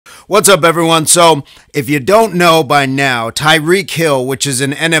What's up, everyone? So, if you don't know by now, Tyreek Hill, which is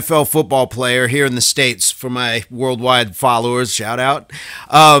an NFL football player here in the States, for my worldwide followers, shout out,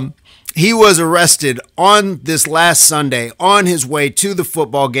 he was arrested on this last Sunday on his way to the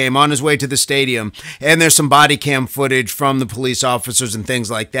football game, on his way to the stadium, and there's some body cam footage from the police officers and things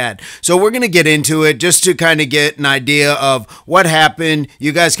like that. So we're going to get into it just to kind of get an idea of what happened.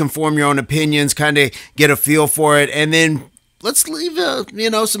 You guys can form your own opinions, kind of get a feel for it, and then let's leave,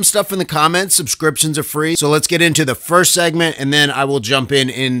 some stuff in the comments. Subscriptions are free. So let's get into the first segment, and then I will jump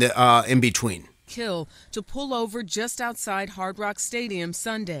in between. Hill to pull over just outside Hard Rock Stadium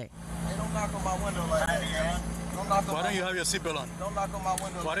Sunday. Hey, don't knock on my window like that, man. Why don't you have your seatbelt on? Don't knock on my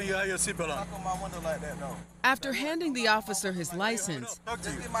window. Why don't you have your seatbelt on? Knock on my window like that, though. After handing the officer his license,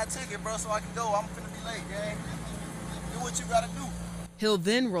 Just get my ticket, bro, so I can go. I'm finna be late, gang. Do what you gotta do. Hill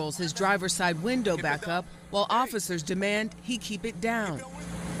then rolls his driver's side window back up while officers demand he keep it down.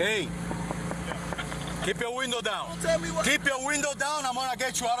 Hey, keep your window down. Don't tell me what. Keep your window down. I'm gonna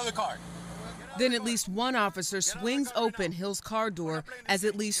get you out of the car. Then at least one officer swings open Hill's car door as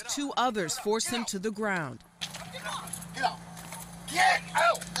at least two others force him to the ground. Get out. Get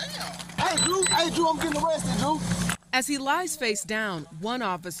out. Damn. Hey, Drew, I'm getting arrested, Drew. As he lies face down, one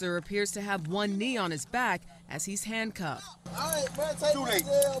officer appears to have one knee on his back as he's handcuffed. All right, bro, take me to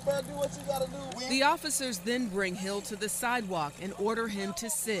jail, bro. Do what you gotta do. The officers then bring Hill to the sidewalk and order him to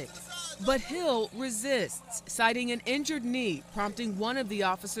sit. But Hill resists, citing an injured knee, prompting one of the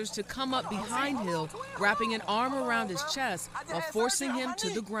officers to come up behind Hill, wrapping an arm around his chest while forcing him to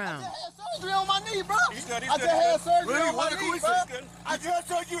the ground. I just had surgery on my knee, bro. I just had surgery on my knee, bro. I just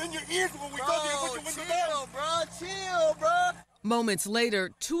heard you in your ears when we told you to put your window down. Bro. Chill, bro. Moments later,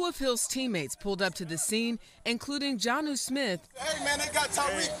 two of Hill's teammates pulled up to the scene, including Jonnu Smith Hey, man, they got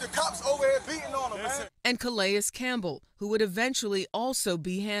Tyreek. The cops over here beating on him, man. and Calais Campbell, who would eventually also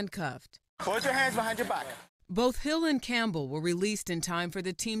be handcuffed. Put your hands behind your back. Both Hill and Campbell were released in time for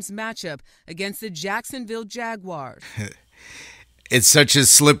the team's matchup against the Jacksonville Jaguars. It's such a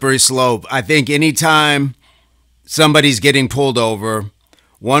slippery slope. I think anytime somebody's getting pulled over,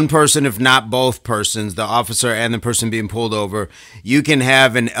 one person, if not both persons, the officer and the person being pulled over, you can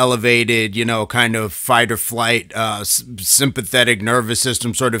have an elevated, kind of fight or flight, sympathetic nervous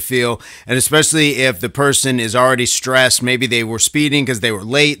system sort of feel. And especially if the person is already stressed, maybe they were speeding because they were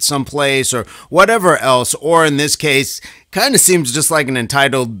late someplace or whatever else. Or in this case, kind of seems just like an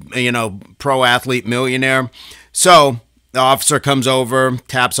entitled, pro athlete millionaire. So the officer comes over,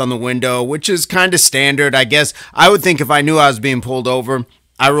 taps on the window, which is kind of standard. I guess I would think if I knew I was being pulled over,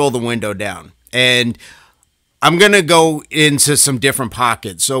 I roll the window down. And I'm going to go into some different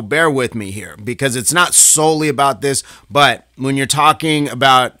pockets, so bear with me here, because it's not solely about this, but when you're talking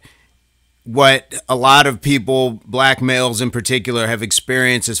about what a lot of people, black males in particular, have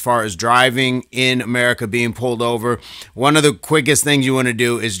experienced as far as driving in America, being pulled over, one of the quickest things you want to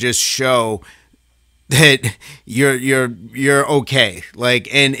do is just show that you're okay.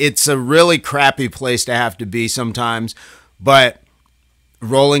 And it's a really crappy place to have to be sometimes, but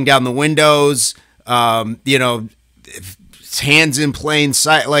rolling down the windows, hands in plain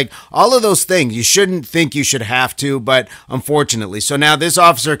sight, all of those things. You shouldn't think you should have to, but unfortunately. So now this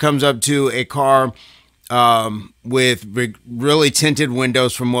officer comes up to a car with really tinted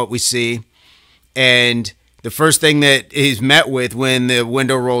windows from what we see. And the first thing that he's met with when the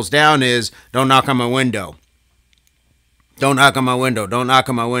window rolls down is, don't knock on my window. Don't knock on my window. Don't knock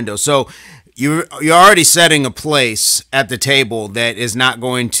on my window. So you're already setting a place at the table that is not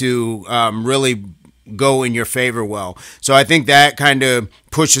going to really go in your favor well. So I think that kind of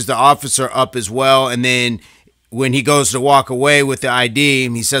pushes the officer up as well. And then when he goes to walk away with the ID,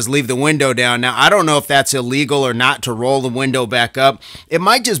 he says, leave the window down. Now, I don't know if that's illegal or not to roll the window back up. It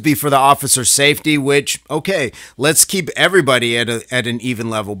might just be for the officer's safety, which, okay, let's keep everybody at an even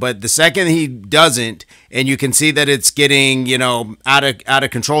level. But the second he doesn't, and you can see that it's getting, out of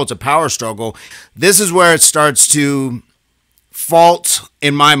control, it's a power struggle, this is where it starts to fault,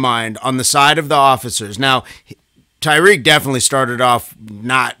 in my mind, on the side of the officers. Now, Tyreek definitely started off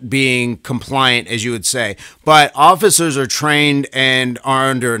not being compliant, as you would say, but officers are trained and are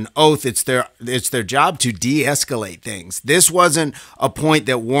under an oath. It's their job to de-escalate things. This wasn't a point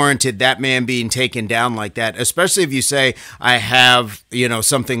that warranted that man being taken down like that, especially if you say, I have,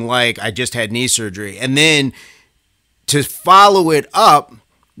 something like I just had knee surgery. And then to follow it up,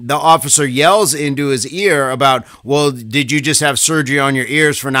 the officer yells into his ear about, well, did you just have surgery on your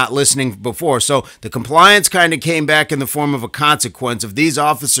ears for not listening before? So the compliance kind of came back in the form of a consequence of these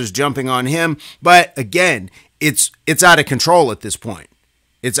officers jumping on him. But again, it's out of control at this point.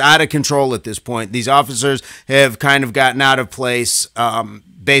 It's out of control at this point. These officers have kind of gotten out of place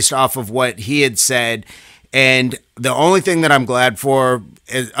based off of what he had said. And the only thing that I'm glad for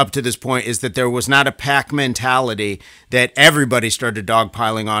up to this point is that there was not a pack mentality that everybody started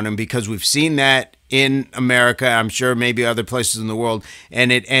dogpiling on him, because we've seen that in America, I'm sure maybe other places in the world,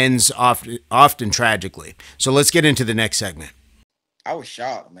 and it ends often tragically. So let's get into the next segment. I was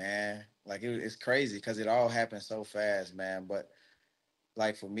shocked, man. Like it's crazy because it all happened so fast, man. But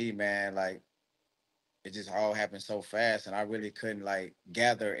like for me, man, like it just all happened so fast, and I really couldn't like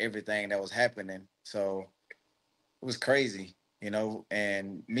gather everything that was happening. So it was crazy, you know.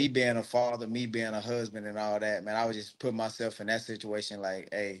 And me being a father, me being a husband, and all that, man, I would just put myself in that situation. Like,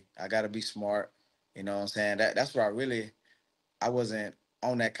 hey, I gotta be smart. You know what I'm saying? That's where I wasn't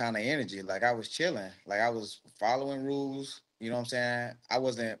on that kind of energy. Like I was chilling. Like I was following rules. You know what I'm saying? I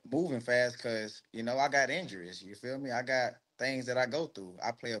wasn't moving fast because, you know, I got injuries. You feel me? I got things that I go through.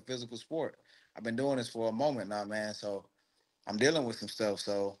 I play a physical sport. I've been doing this for a moment now, man. So I'm dealing with some stuff.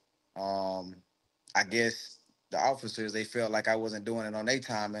 So I guess the officers, they felt like I wasn't doing it on their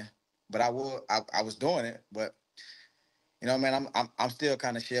timing, but I was doing it. But you know, man, I'm still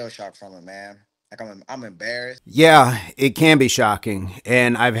kind of shell shocked from it, man. Like I'm embarrassed. Yeah, it can be shocking.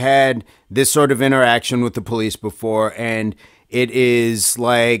 And I've had this sort of interaction with the police before, and it is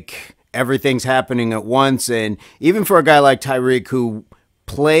like everything's happening at once. And even for a guy like Tyreek, who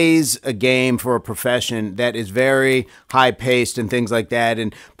plays a game for a profession that is very high paced and things like that.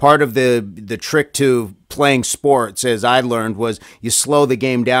 And part of the trick to playing sports, as I learned, was you slow the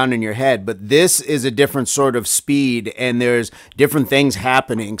game down in your head. But this is a different sort of speed, and there's different things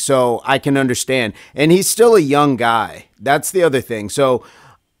happening. So I can understand. And he's still a young guy. That's the other thing. So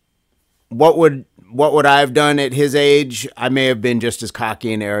what would I have done at his age? I may have been just as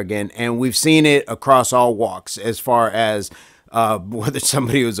cocky and arrogant. And we've seen it across all walks, as far as whether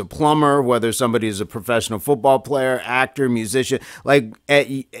somebody was a plumber, whether somebody is a professional football player, actor, musician. Like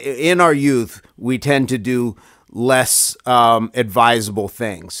in our youth, we tend to do less advisable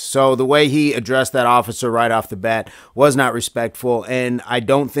things. So the way he addressed that officer right off the bat was not respectful. And I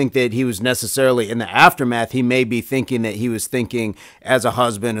don't think that he was necessarily in the aftermath. He may be thinking that he was thinking as a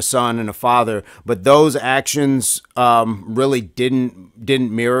husband, a son, and a father. But those actions really didn't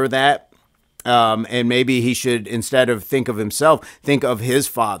mirror that. And maybe he should, instead of think of himself, think of his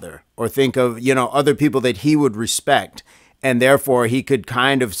father, or think of, you know, other people that he would respect. And therefore he could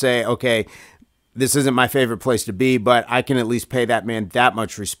kind of say, okay, this isn't my favorite place to be, but I can at least pay that man that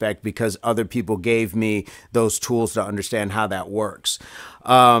much respect because other people gave me those tools to understand how that works.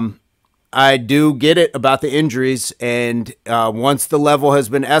 I do get it about the injuries, and once the level has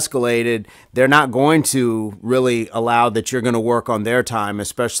been escalated, they're not going to really allow that you're going to work on their time,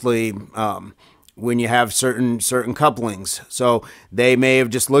 especially when you have certain couplings. So they may have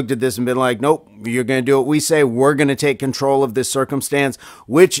just looked at this and been like, nope, you're going to do what we say. We're going to take control of this circumstance,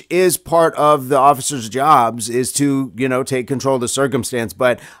 which is part of the officers' jobs, is to, you know, take control of the circumstance.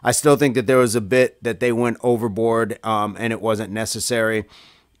 But I still think that there was a bit that they went overboard, and it wasn't necessary.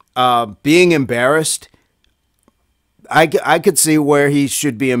 Being embarrassed, I could see where he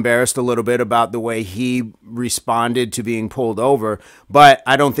should be embarrassed a little bit about the way he responded to being pulled over, but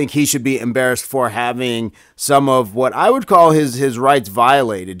I don't think he should be embarrassed for having some of what I would call his rights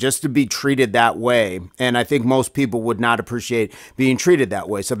violated, just to be treated that way. And I think most people would not appreciate being treated that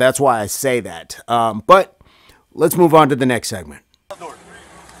way. So that's why I say that. But let's move on to the next segment.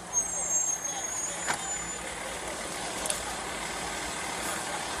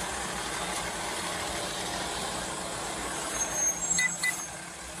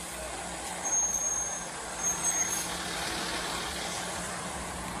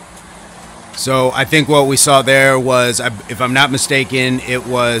 So I think what we saw there was, if I'm not mistaken, it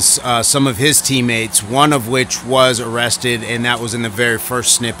was some of his teammates, one of which was arrested, and that was in the very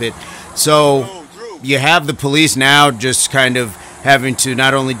first snippet. So you have the police now just kind of having to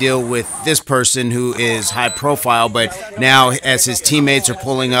not only deal with this person who is high profile, but now as his teammates are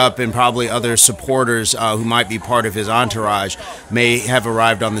pulling up and probably other supporters who might be part of his entourage may have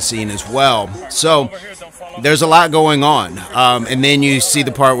arrived on the scene as well. So there's a lot going on. And then you see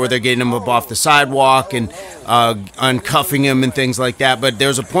the part where they're getting him up off the sidewalk and uncuffing him and things like that. But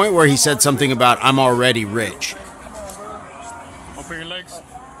there's a point where he said something about, I'm already rich. Open your legs.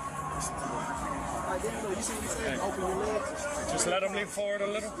 Just let him lean forward a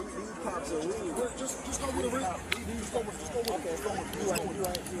little.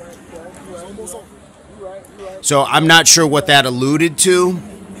 So I'm not sure what that alluded to.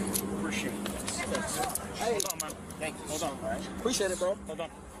 Appreciate it, bro. Hold on.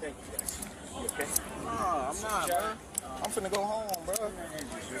 I'm not, bro. I'm finna go home, bro.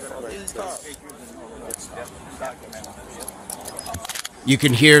 Stop. You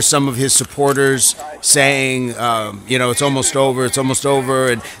can hear some of his supporters saying, it's almost over,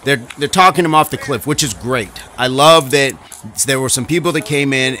 and they're talking him off the cliff, which is great. I love that there were some people that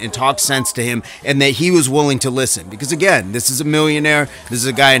came in and talked sense to him, and that he was willing to listen. Because again, this is a millionaire. This is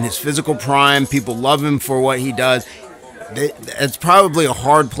a guy in his physical prime. People love him for what he does. It's probably a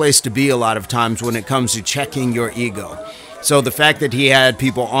hard place to be a lot of times when it comes to checking your ego. So the fact that he had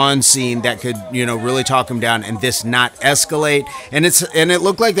people on scene that could, really talk him down and this not escalate, and it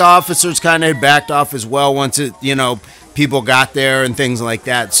looked like the officers kind of backed off as well once people got there and things like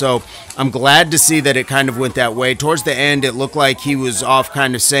that. So I'm glad to see that it kind of went that way. Towards the end, it looked like he was off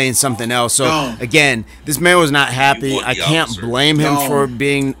kind of saying something else. So again, this man was not happy. I can't blame him for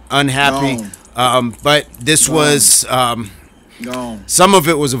being unhappy. But this was... Gone. Some of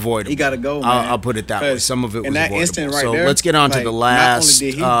it was avoidable. He got to go, man. I'll put it that way. Some of it was in that avoidable. instant right so there, let's get on to the last not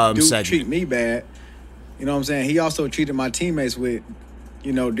only did he segment. treat me bad, you know what I'm saying? He also treated my teammates with,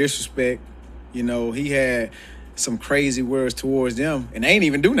 disrespect. He had some crazy words towards them, and they ain't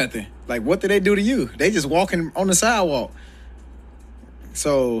even do nothing. Like, what did they do to you? They just walking on the sidewalk.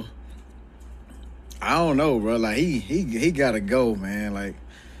 So, I don't know, bro. Like, he got to go, man. Like,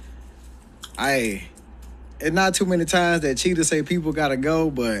 it's not too many times that cheaters say people gotta go,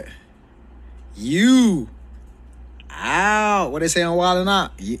 but you out. What they say on Wild and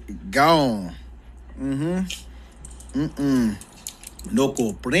Out? Gone. No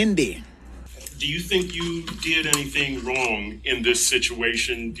comprende. Do you think you did anything wrong in this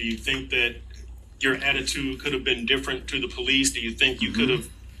situation? Do you think that your attitude could have been different to the police? Do you think you could have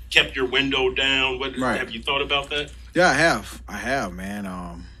kept your window down? Have you thought about that? Yeah, I have,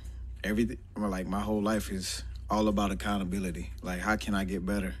 man. Everything, like, my whole life is all about accountability. Like, how can I get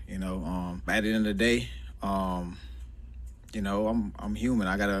better? At the end of the day, I'm human.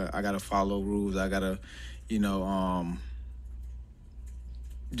 I gotta follow rules. I gotta, do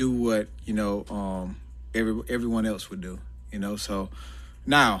what everyone else would do. So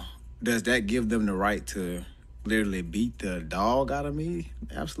now, does that give them the right to literally beat the dog out of me?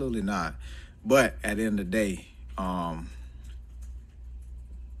 Absolutely not. But at the end of the day,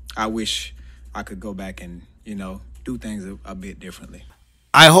 I wish I could go back and, do things a bit differently.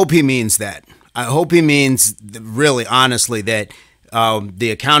 I hope he means that. I hope he means, really, honestly, that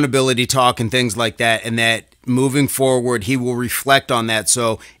the accountability talk and things like that, and that moving forward, he will reflect on that.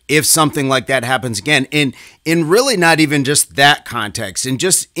 So if something like that happens again, in really not even just that context, in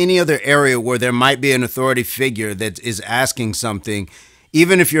just any other area where there might be an authority figure that is asking something,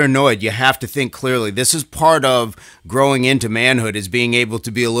 even if you're annoyed, you have to think clearly. This is part of growing into manhood, is being able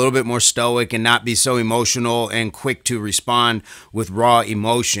to be a little bit more stoic and not be so emotional and quick to respond with raw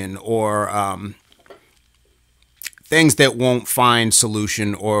emotion or things that won't find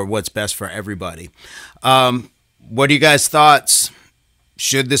solution or what's best for everybody. What are you guys' thoughts?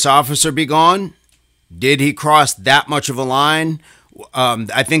 Should this officer be gone? Did he cross that much of a line?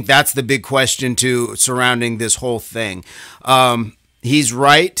 I think that's the big question too surrounding this whole thing. He's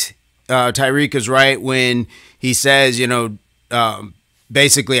right. Tyreek is right when he says,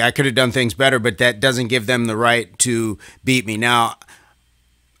 basically, I could have done things better, but that doesn't give them the right to beat me. Now,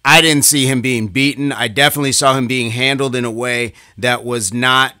 I didn't see him being beaten. I definitely saw him being handled in a way that was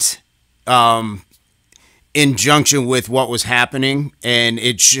not in junction with what was happening, and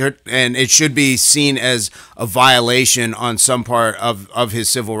it should be seen as a violation on some part of his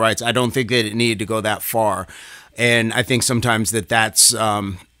civil rights. I don't think that it needed to go that far. And I think sometimes that's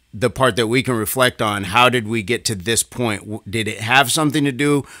the part that we can reflect on. How did we get to this point? Did it have something to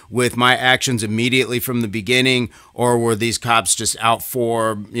do with my actions immediately from the beginning, or were these cops just out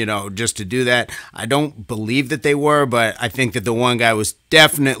for, just to do that? I don't believe that they were, but I think that the one guy was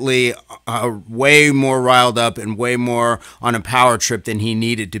definitely way more riled up and way more on a power trip than he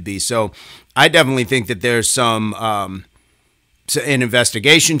needed to be. So I definitely think that there's an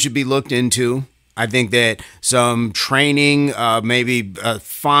investigation should be looked into. I think that some training, maybe a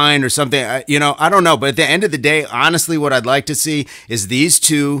fine or something, I don't know. But at the end of the day, honestly, what I'd like to see is these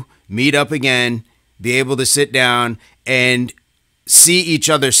two meet up again, be able to sit down and see each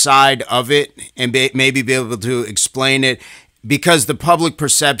other's side of it, and maybe be able to explain it, because the public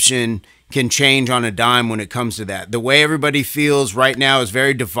perception can change on a dime when it comes to that. The way everybody feels right now is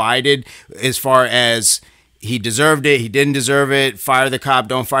very divided as far as he deserved it, he didn't deserve it, fire the cop,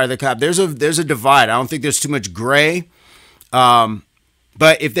 don't fire the cop. There's a divide. I don't think there's too much gray. But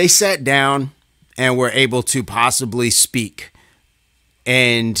if they sat down and were able to possibly speak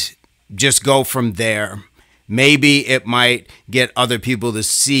and just go from there, maybe it might get other people to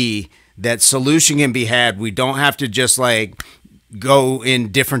see that solution can be had. We don't have to just like go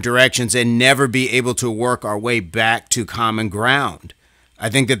in different directions and never be able to work our way back to common ground. I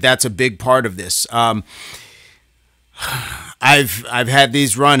think that that's a big part of this. I've had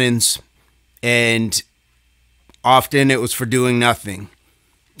these run-ins, and often it was for doing nothing.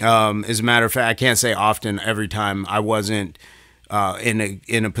 As a matter of fact, I can't say often. Every time I wasn't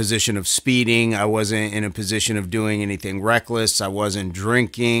in a position of speeding. I wasn't in a position of doing anything reckless. I wasn't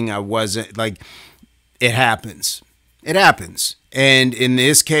drinking. I wasn't like, it happens. It happens. And in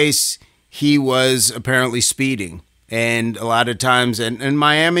this case, he was apparently speeding. And a lot of times in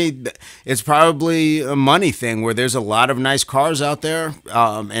Miami, it's probably a money thing where there's a lot of nice cars out there.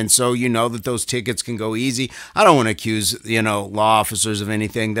 And so you know that those tickets can go easy. I don't want to accuse, law officers of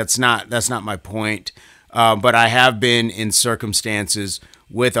anything. That's not my point. But I have been in circumstances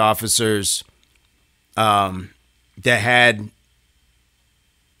with officers that had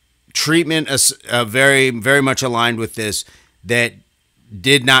treatment very, very much aligned with this that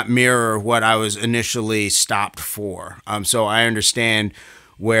did not mirror what I was initially stopped for. So I understand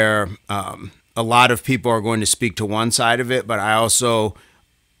where a lot of people are going to speak to one side of it, but I also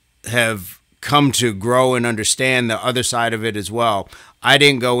have come to grow and understand the other side of it as well. I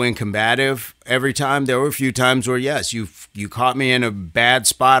didn't go in combative every time. There were a few times where, yes, you caught me in a bad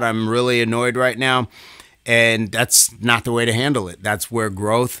spot. I'm really annoyed right now. And that's not the way to handle it. That's where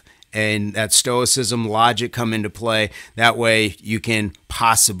growth and that stoicism, logic come into play. That way you can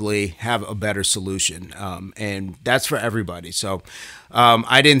possibly have a better solution. And that's for everybody. So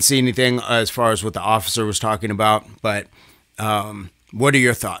I didn't see anything as far as what the officer was talking about, but what are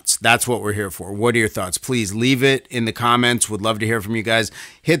your thoughts? That's what we're here for. What are your thoughts? Please leave it in the comments. Would love to hear from you guys.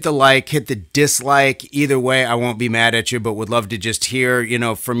 Hit the like, hit the dislike. Either way, I won't be mad at you, but would love to just hear,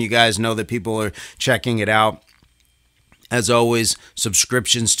 from you guys, know that people are checking it out. As always,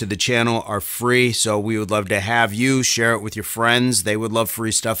 subscriptions to the channel are free, so we would love to have you share it with your friends. They would love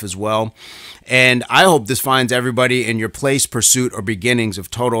free stuff as well. And I hope this finds everybody in your place, pursuit, or beginnings of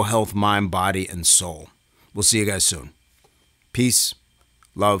total health, mind, body, and soul. We'll see you guys soon. Peace,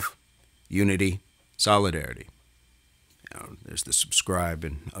 love, unity, solidarity. There's the subscribe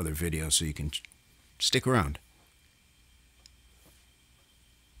and other videos so you can stick around.